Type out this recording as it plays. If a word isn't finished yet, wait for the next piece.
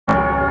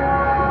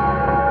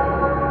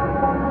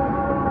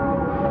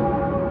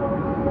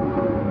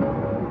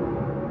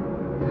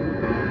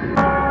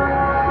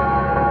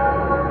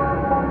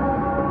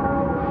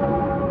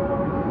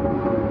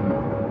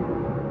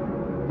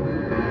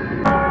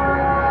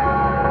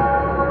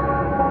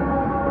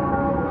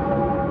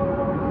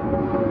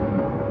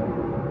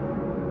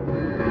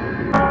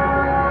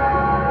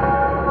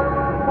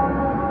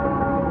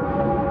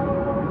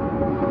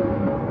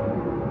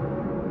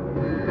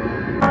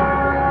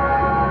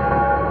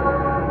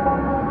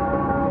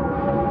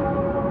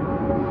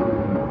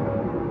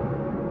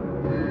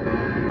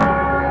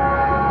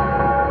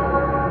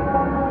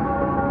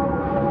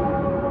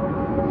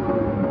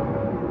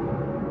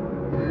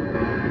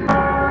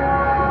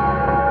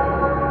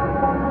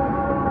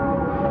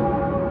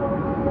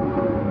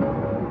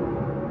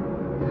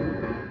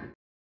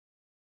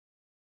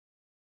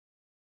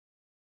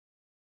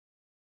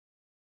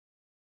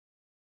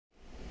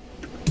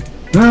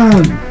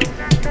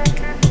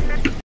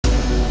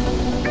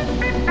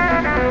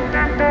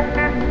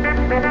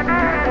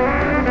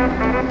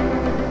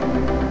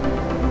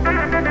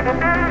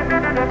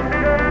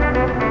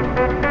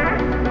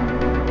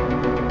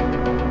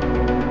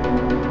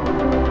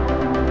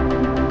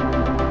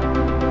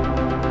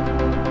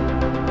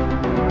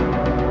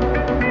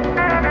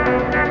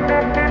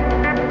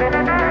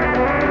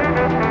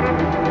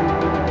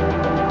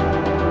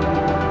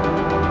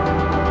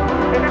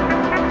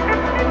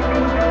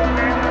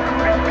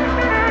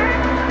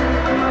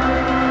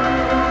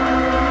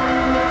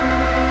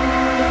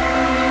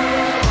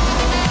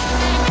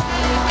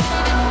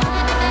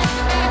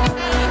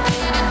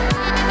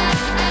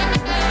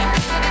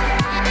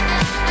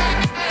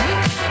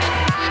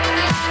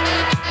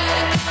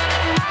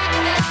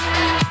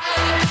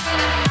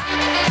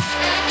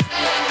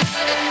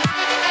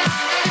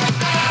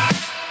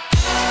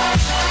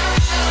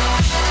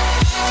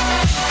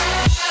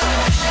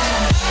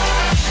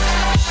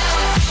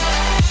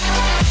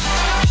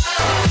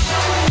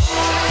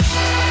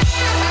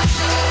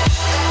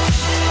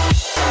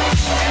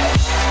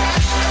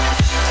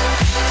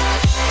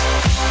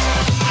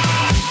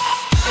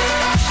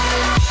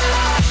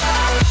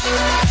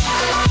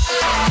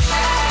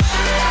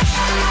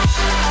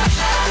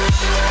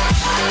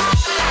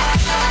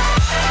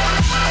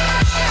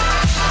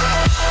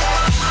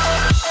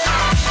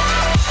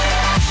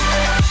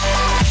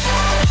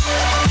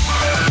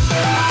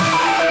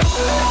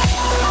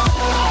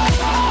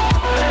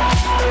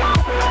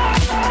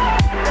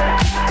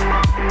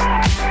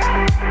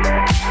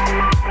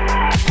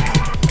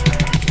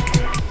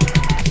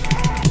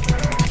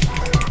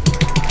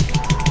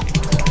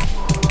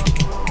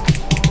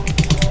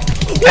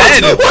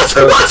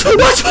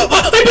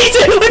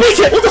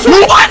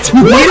What?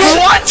 I beat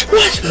it! What the fuck?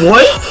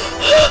 What?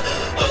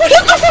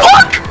 What the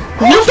fuck?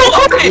 You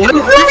fluke it!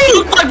 You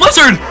fluked my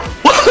blizzard!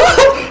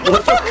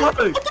 What the fuck?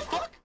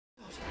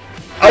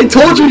 I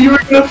told you you were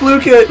gonna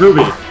fluke it!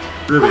 Ruby.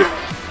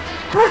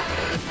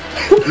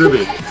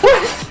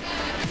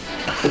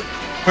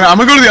 Wait, I'm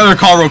gonna go to the other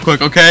car real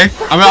quick, okay?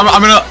 I'm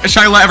gonna.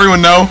 Should I let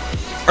everyone know?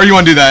 Or you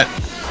wanna do that?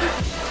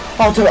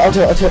 I'll do it.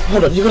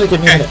 Hold on, you gotta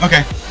give me a minute.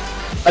 Okay.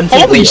 I'm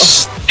Holy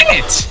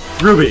shit!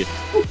 Ruby.